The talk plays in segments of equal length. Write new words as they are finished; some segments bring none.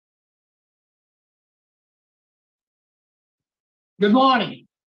Good morning.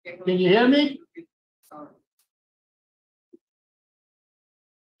 Can you hear me?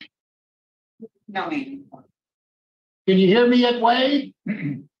 No, ma'am. Can you hear me yet, Wade?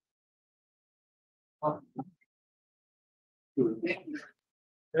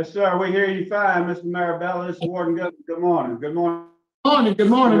 Yes, sir. We hear you fine, Mr. Marabella. This is Warden Governor. Good morning. Good morning. Good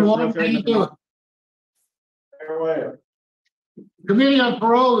morning, Warden. How you doing? Very well. Committee on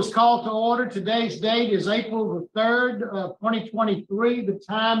Parole is called to order. Today's date is April the 3rd, 2023. The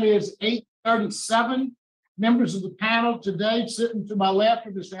time is 8:37. Members of the panel today, sitting to my left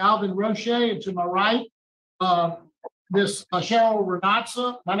are Mr. Alvin Roche, and to my right, Ms. Cheryl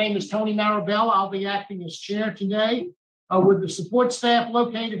Renatza. My name is Tony Marabella. I'll be acting as chair today. With the support staff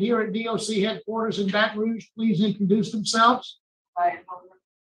located here at DOC headquarters in Baton Rouge, please introduce themselves.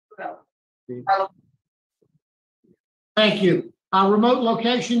 Thank you. Our remote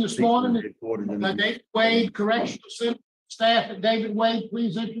location this morning is David Wade, Correctional Center staff at David Wade.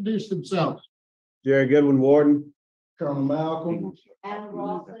 Please introduce themselves. Jerry Goodwin, Warden. Colonel Malcolm.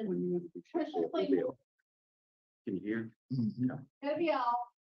 Can you hear? you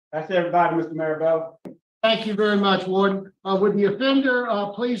That's everybody, Mr. Marabella. Thank you very much, Warden. Would the offender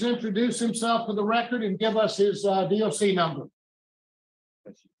please introduce himself for the record and give us his DOC number?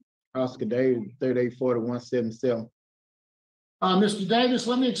 Oscar Davis, 384177. Mr. Davis,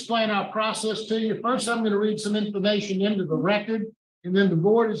 let me explain our process to you. First, I'm going to read some information into the record, and then the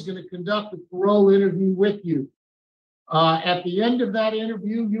board is going to conduct a parole interview with you. At the end of that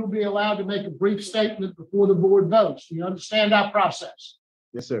interview, you'll be allowed to make a brief statement before the board votes. Do you understand our process?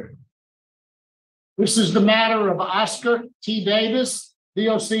 Yes, sir. This is the matter of Oscar T. Davis,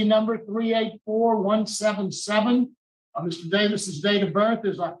 DOC number 384177. Mr. Davis's date of birth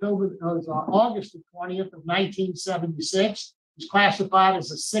is August the 20th of 1976. He's classified as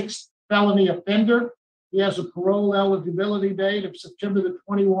a sixth felony offender. He has a parole eligibility date of September the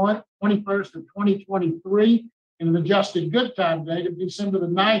 21st of 2023 and an adjusted good time date of December the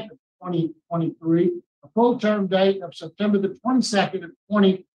 9th of 2023, a full term date of September the 22nd of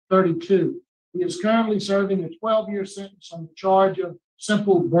 2032. He is currently serving a 12-year sentence on the charge of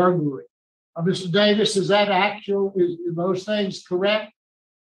simple burglary. Mr. Davis, is that actual? Is those things correct?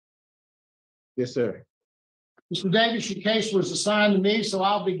 Yes, sir. Mr. Davis, your case was assigned to me, so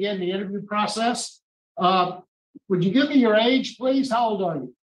I'll begin the interview process. Would you give me your age, please? How old are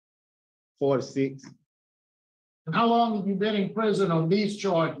you? 46. And how long have you been in prison on these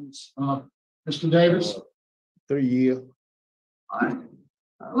charges, Mr. Davis? 3 years. All right.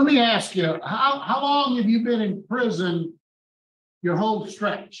 Let me ask you, how long have you been in prison your whole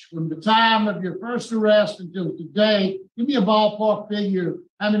stretch, from the time of your first arrest until today? Give me a ballpark figure,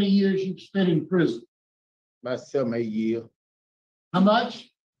 how many years you've spent in prison. About 7, 8 years. How much?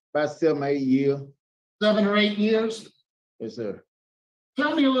 About 7, 8 years. 7 or 8 years? Yes, sir.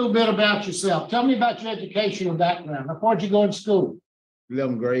 Tell me a little bit about yourself. Tell me about your educational background. How far did you go in school?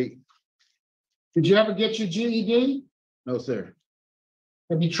 11th grade. Did you ever get your GED? No, sir.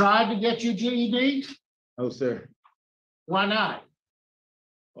 Have you tried to get your GED? No, sir. Why not?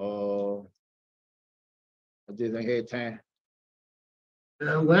 I just ain't had time.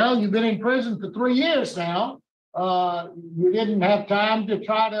 Well, you've been in prison for 3 years now. You didn't have time to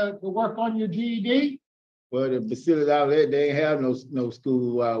try to work on your GED? Well, the facility out there, they ain't have no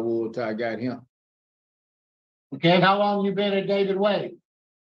school while I was until I got him. Okay, and how long you been at David Wade?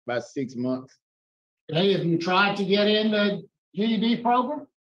 About 6 months. Okay, have you tried to get in the GED program?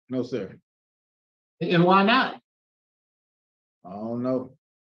 No, sir. And why not? I don't know.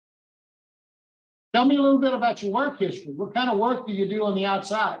 Tell me a little bit about your work history. What kind of work do you do on the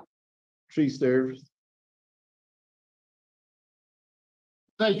outside? Tree service.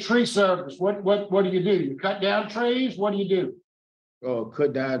 Say tree service. What do you do? You cut down trees? What do you do?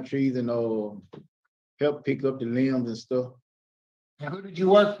 Cut down trees and help pick up the limbs and stuff. And who did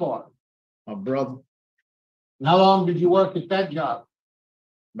you work for? My brother. And how long did you work at that job?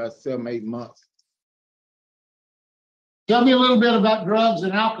 About 7, 8 months. Tell me a little bit about drugs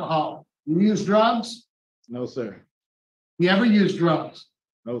and alcohol. You use drugs? No, sir. You ever use drugs?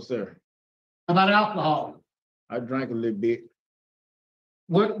 No, sir. How about alcohol? I drank a little bit.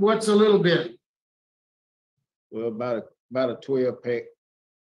 What's a little bit? Well, about a 12 pack.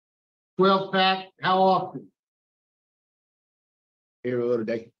 12 pack, how often? Every other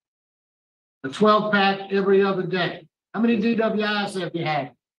day. A 12 pack every other day. How many DWIs have you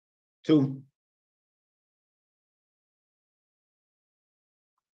had? 2.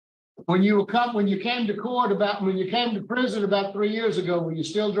 When you came to prison about 3 years ago, were you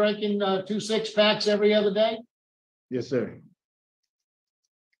still drinking 2 6-packs every other day? Yes, sir.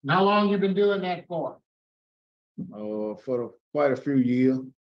 And how long you been doing that for? for quite a few years.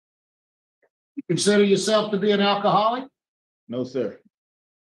 You consider yourself to be an alcoholic? No, sir.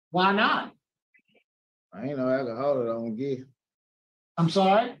 Why not? I ain't no alcoholic. I don't get. I'm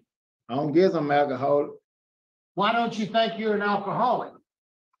sorry? I don't get some alcoholic. Why don't you think you're an alcoholic?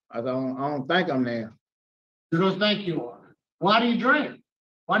 I don't think I'm there. You don't think you are. Why do you drink?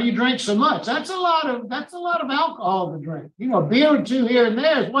 Why do you drink so much? That's a lot of alcohol to drink. You know, a beer or two here and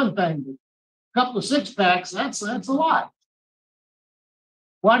there is one thing, but a couple of six packs, that's a lot.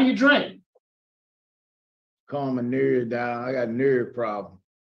 Why do you drink? Calm my nerves down. I got a nerve problem.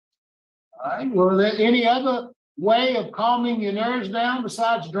 All right. Well, is there any other way of calming your nerves down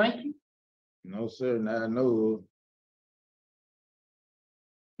besides drinking? No, sir. Not I know of.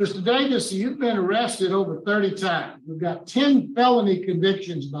 Mr. Davis, you've been arrested over 30 times. We've got 10 felony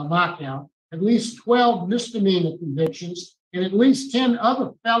convictions by my count, at least 12 misdemeanor convictions, and at least 10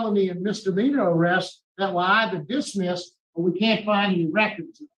 other felony and misdemeanor arrests that were either dismissed or we can't find any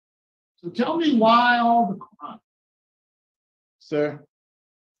records of. So tell me why all the crime. Sir,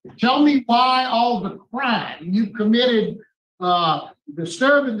 Tell me why all the crime. You committed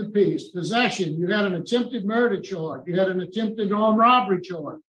disturbing the peace, possession. You had an attempted murder charge. You had an attempted armed robbery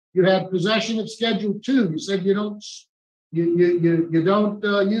charge. You had possession of Schedule 2. You said you don't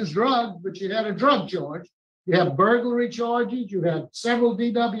use drugs, but you had a drug charge. You have burglary charges. You had several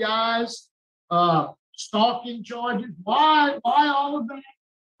DWIs, stalking charges. Why all of that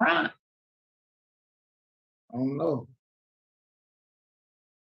crime? I don't know.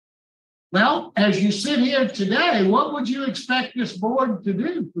 Well, as you sit here today, what would you expect this board to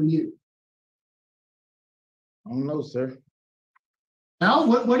do for you? I don't know, sir. Now,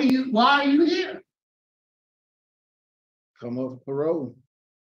 why are you here? Come up for parole.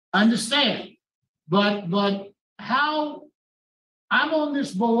 I understand. But how I'm on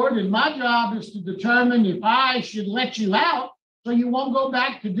this board and my job is to determine if I should let you out so you won't go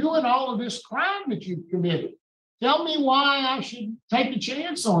back to doing all of this crime that you've committed. Tell me why I should take a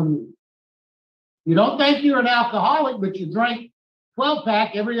chance on you. You don't think you're an alcoholic, but you drink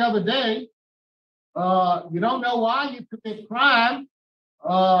 12-pack every other day. You don't know why you commit crime.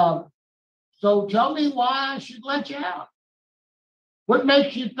 So tell me why I should let you out. What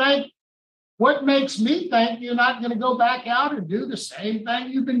makes me think you're not going to go back out and do the same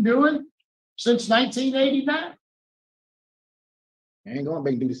thing you've been doing since 1989? I ain't gonna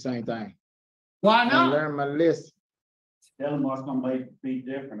make do the same thing. Why I not? learn my lesson. Tell him what's gonna be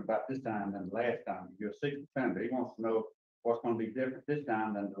different about this time than the last time. You're a sixth offender. He wants to know what's gonna be different this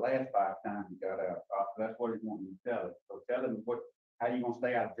time than the last 5 times you got out. That's what he's wanting to tell us. So tell him how you gonna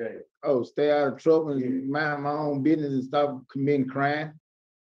stay out of jail. Oh, stay out of trouble and mind my own business and stop committing crime.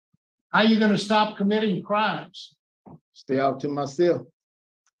 How are you going to stop committing crimes? Stay out to myself.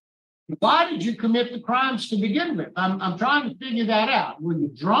 Why did you commit the crimes to begin with? I'm trying to figure that out. Were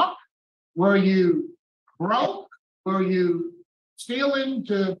you drunk? Were you broke? Were you stealing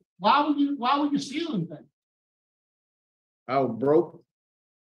why were you stealing things? I was broke.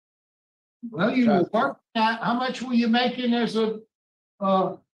 Well, you were working at, how much were you making as a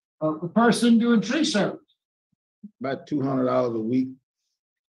person doing tree service? About $200 a week.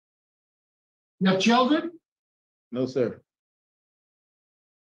 You have children? No, sir.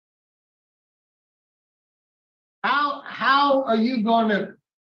 How are you going to?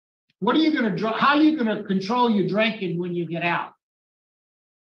 What are you going to? How are you going to control your drinking when you get out?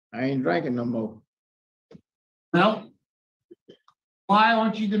 I ain't drinking no more. Well, why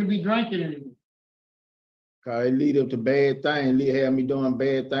aren't you going to be drinking anymore? Cause it lead up to bad things. It have me doing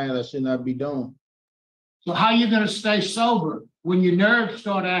bad things I should not be doing. So how are you going to stay sober when your nerves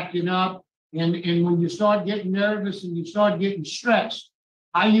start acting up and when you start getting nervous and you start getting stressed?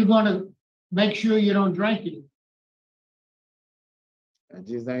 How are you going to make sure you don't drink it? I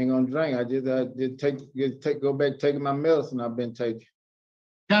just ain't gonna drink. I just go back taking my medicine I've been taking.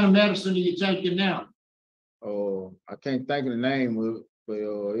 What kind of medicine are you taking now? Oh, I can't think of the name of it, but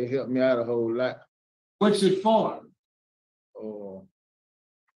it helped me out a whole lot. What's it for? Oh,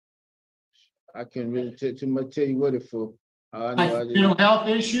 I can't really too much tell you what it's for. I know Like mental health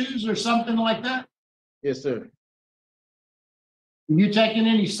issues or something like that? Yes, sir. Are you taking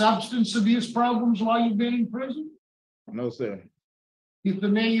any substance abuse programs while you've been in prison? No, sir. You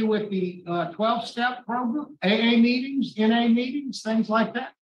familiar with the 12-step program, AA meetings, NA meetings, things like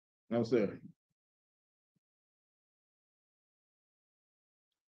that? No, sir.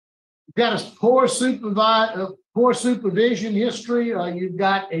 You've got a poor supervision history. You've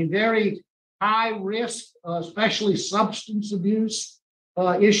got a very high risk, especially substance abuse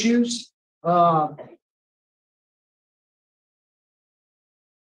issues.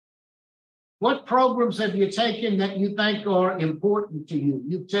 What programs have you taken that you think are important to you?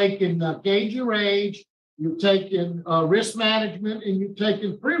 You've taken Gauge Your Age, you've taken risk management, and you've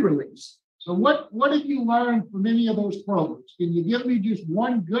taken pre-release. So what have you learned from any of those programs? Can you give me just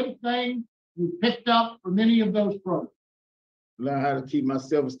one good thing you picked up from any of those programs? Learn how to keep my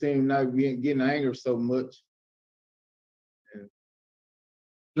self-esteem, not getting angry so much.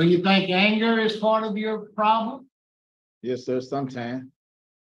 Do you think anger is part of your problem? Yes, sir, sometimes.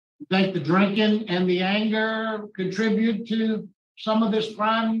 You think the drinking and the anger contribute to some of this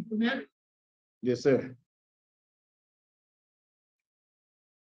crime you committed? Yes, sir.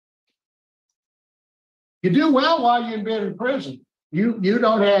 You do well while you've been in prison. You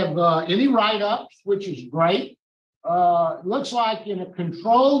don't have any write-ups, which is great. It looks like in a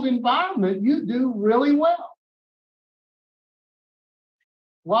controlled environment, you do really well.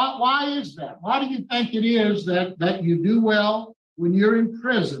 Why is that? Why do you think it is that you do well when you're in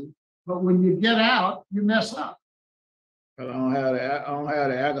prison, but when you get out, you mess up? I don't have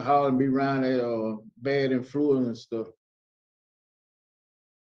the alcohol and be around that bad influence and stuff.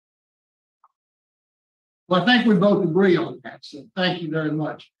 Well, I think we both agree on that. So thank you very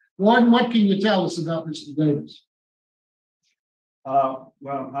much. Warden, what can you tell us about Mr. Davis? Well,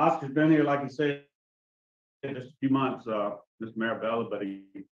 Oscar's been here, like you said, just a few months, Mr. Marabella, but he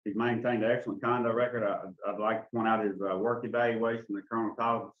maintained an excellent conduct record. I'd like to point out his work evaluation that Colonel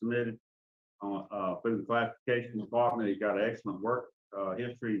Collins submitted through the classification department. He's got an excellent work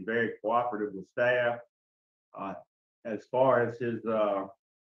history. He's very cooperative with staff. As far as his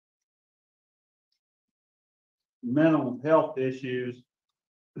mental health issues,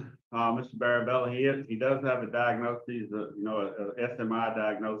 Mr. Barabella, he does have a diagnosis, a SMI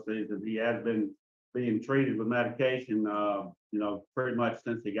diagnosis, and he has been being treated with medication, pretty much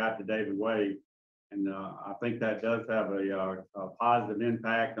since he got to David Wade. And I think that does have a positive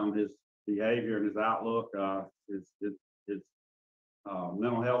impact on his behavior and his outlook. His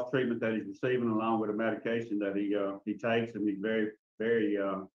mental health treatment that he's receiving, along with the medication that he takes, and he's very, very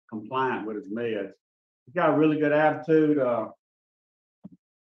compliant with his meds. He's got a really good attitude.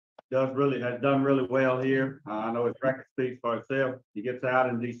 Has done really well here. I know his record speaks for itself. He gets out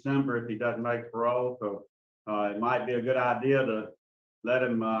in December if he doesn't make parole, so it might be a good idea to let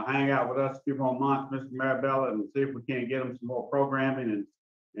him hang out with us a few more months, Mr. Marabella, and see if we can't get him some more programming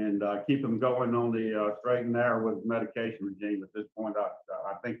and keep him going on the straight and narrow with his medication regime. At this point,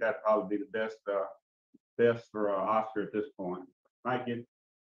 I think that'd probably be the best for Oscar at this point. Thank you.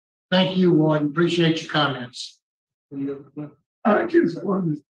 Thank you, Warden. Appreciate your comments. I just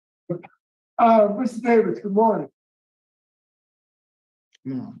wanted, Mr. Davis, good morning.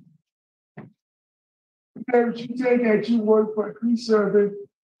 No. Davis, you said that you worked for a police service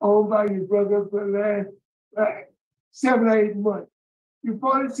owned by your brother for the last 7 or 8 months. You're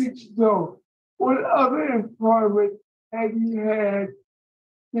 46 years old. What other employment have you had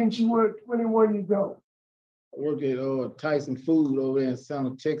since you were 21 years old? I work at Tyson Food over there in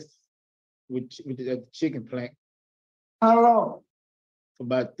South Texas with the chicken plant How long? for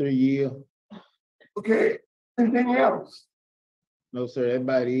about 3 years. Okay, anything else? No, sir, that's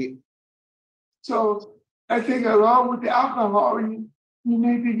about it. So I think along with the alcohol, you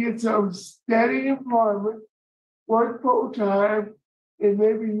need to get some steady employment, work full time, and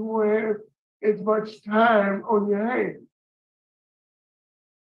maybe you won't have as much time on your hands.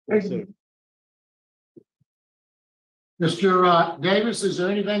 Yes, sir. Mr. Davis, is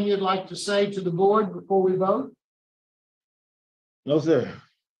there anything you'd like to say to the board before we vote? No, sir.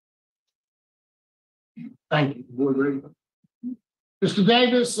 Thank you. Board ready? Mr.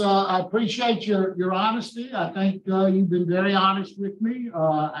 Davis, I appreciate your honesty. I think you've been very honest with me.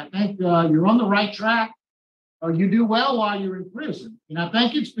 I think you're on the right track. You do well while you're in prison, and I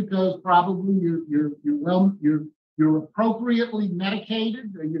think it's because probably you're appropriately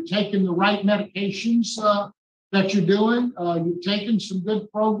medicated. You're taking the right medications that you're doing. You've taken some good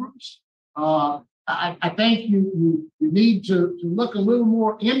programs. I think you need to look a little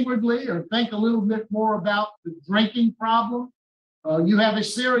more inwardly or think a little bit more about the drinking problem. You have a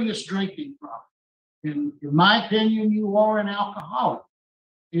serious drinking problem. In my opinion, you are an alcoholic.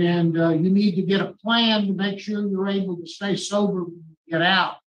 And you need to get a plan to make sure you're able to stay sober when you get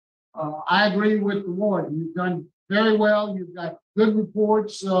out. I agree with the warden. You've done very well. You've got good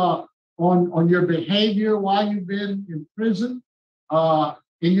reports on your behavior while you've been in prison.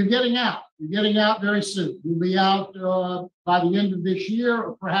 And you're getting out. You're getting out very soon. You'll be out by the end of this year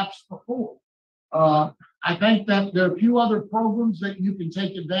or perhaps before. I think that there are a few other programs that you can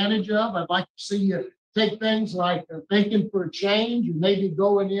take advantage of. I'd like to see you take things like thinking for a change, and maybe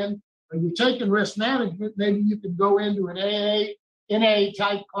going in, you're taking risk management, maybe you can go into an AA NA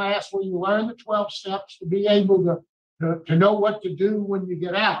type class where you learn the 12 steps to be able to know what to do when you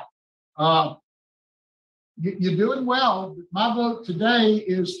get out. You're doing well. My vote today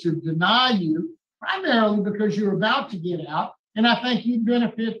is to deny you, primarily because you're about to get out. And I think you'd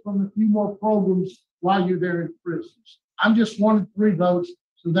benefit from a few more programs while you're there in prisons. I'm just 1 of 3 votes,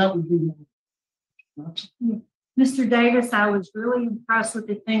 so that would be more. Mr. Davis, I was really impressed with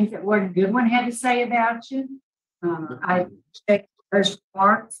the things that Warden Goodwin had to say about you. I checked those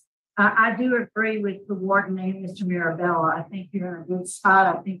remarks. I do agree with the warden and Mr. Mirabella. I think you're in a good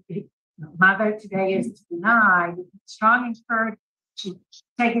spot. I think my vote today is to deny, with strong encouragement to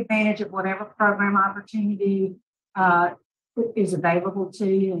take advantage of whatever program opportunity is available to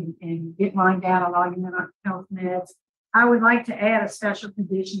you and get lined out on all your mental health meds. I would like to add a special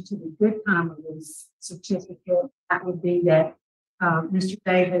condition to the good time release certificate. That would be that Mr.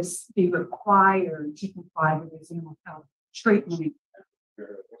 Davis be required to comply with his mental health treatment.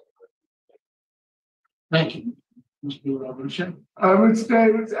 Thank you. Mr. Robinson. Mr.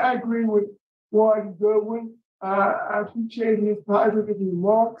 Davis, I agree with Warden Goodwin. I appreciate his positive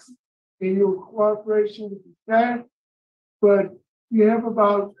remarks and your cooperation with the staff, but you have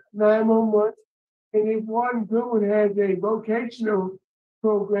about 9 more months. And if Warden Goodwin has a vocational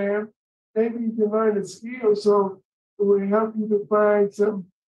program, maybe you can learn a skill so it will help you to find some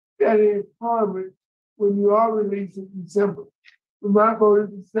better employment when you are released in December. So my vote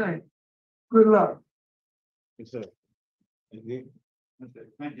is the same. Good luck. Yes, sir. Thank you.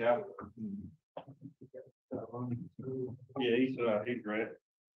 Yeah, he's great.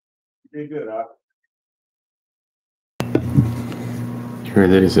 You did good, Al. You heard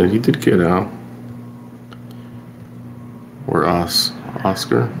that he said he did good, Al. Or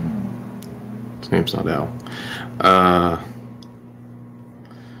Oscar. His name's not Al.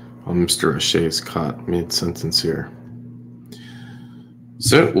 Well, Mr. O'Shea is caught mid-sentence here.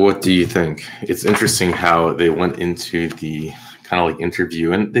 So what do you think? It's interesting how they went into the kind of like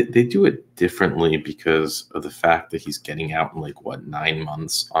interview, and they do it differently because of the fact that he's getting out in 9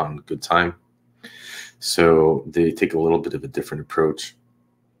 months on good time. So they take a little bit of a different approach.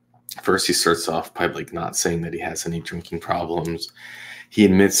 First, he starts off by not saying that he has any drinking problems. He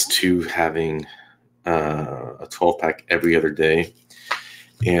admits to having a 12-pack every other day.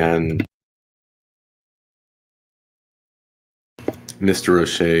 And Mr.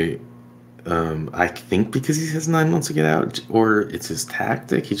 O'Shea, I think because he has 9 months to get out, or it's his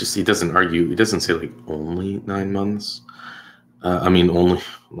tactic, he doesn't argue. He doesn't say only 9 months. Only 9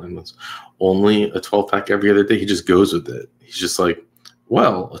 months. Only a 12-pack every other day. He just goes with it. He's just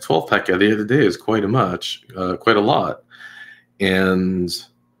well, a 12-pack every other day is quite a lot. And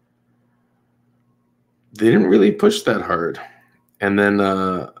they didn't really push that hard. And then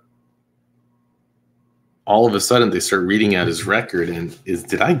all of a sudden they start reading out his record, and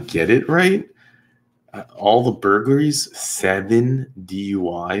did I get it right? All the burglaries, 7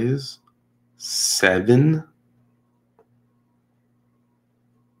 DUIs, 7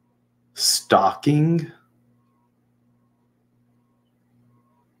 stalking.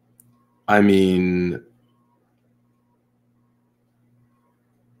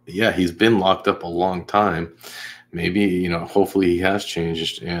 Yeah, he's been locked up a long time. Maybe, hopefully he has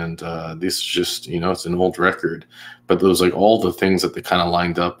changed. And this is just, it's an old record. But there was all the things that they kind of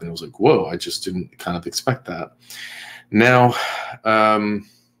lined up, and it was whoa, I just didn't kind of expect that. Now, I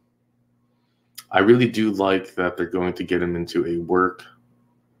really do like that they're going to get him into a work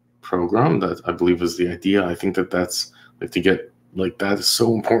program. That I believe is the idea. I think that's to get that is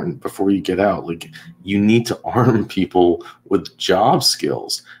so important before you get out. You need to arm people with job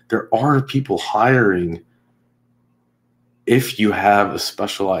skills. There are people hiring if you have a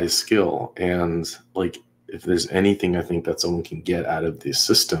specialized skill. And if there's anything I think that someone can get out of this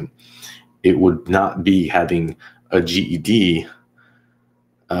system, it would not be having a GED.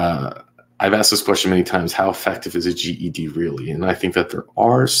 I've asked this question many times: how effective is a GED really? And I think that there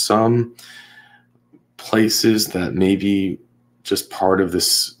are some places that maybe just part of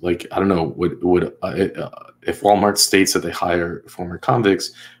this, I don't know, would if Walmart states that they hire former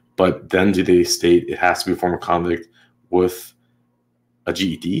convicts, but then do they state it has to be a former convict with a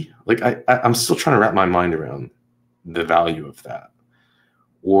GED? I'm still trying to wrap my mind around the value of that.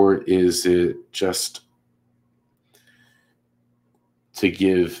 Or is it just to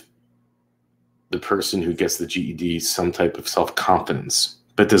give the person who gets the GED some type of self-confidence?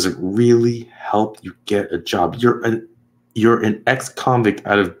 But does it really help you get a job? You're an ex-convict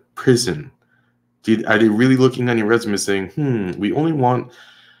out of prison. Are they really looking on your resume saying, we only want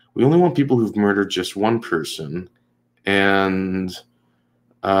people who've murdered just one person, and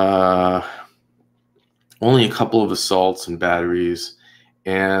only a couple of assaults and batteries.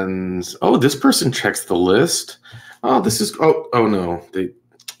 And oh, this person checks the list. Oh, this is oh no, they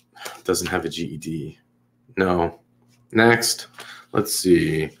doesn't have a GED. No. Next, let's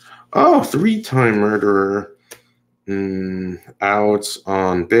see. Oh, 3-time murderer. Out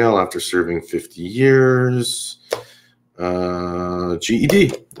on bail after serving 50 years.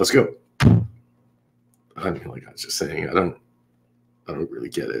 GED. Let's go. I mean, like I was just saying, I don't really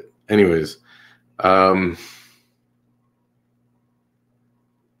get it. Anyways, but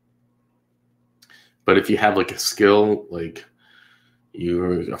if you have like a skill, like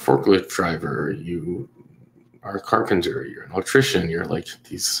you're a forklift driver, you are a carpenter, you're an electrician, you're like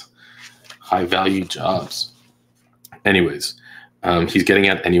these high value jobs. Anyways, he's getting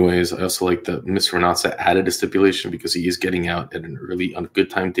out anyways. I also like that Mr. Renatza added a stipulation because he is getting out at on a good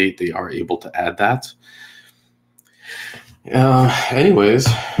time date. They are able to add that. Anyways,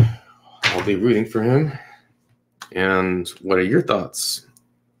 I'll be rooting for him. And what are your thoughts?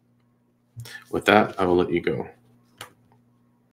 With that, I will let you go.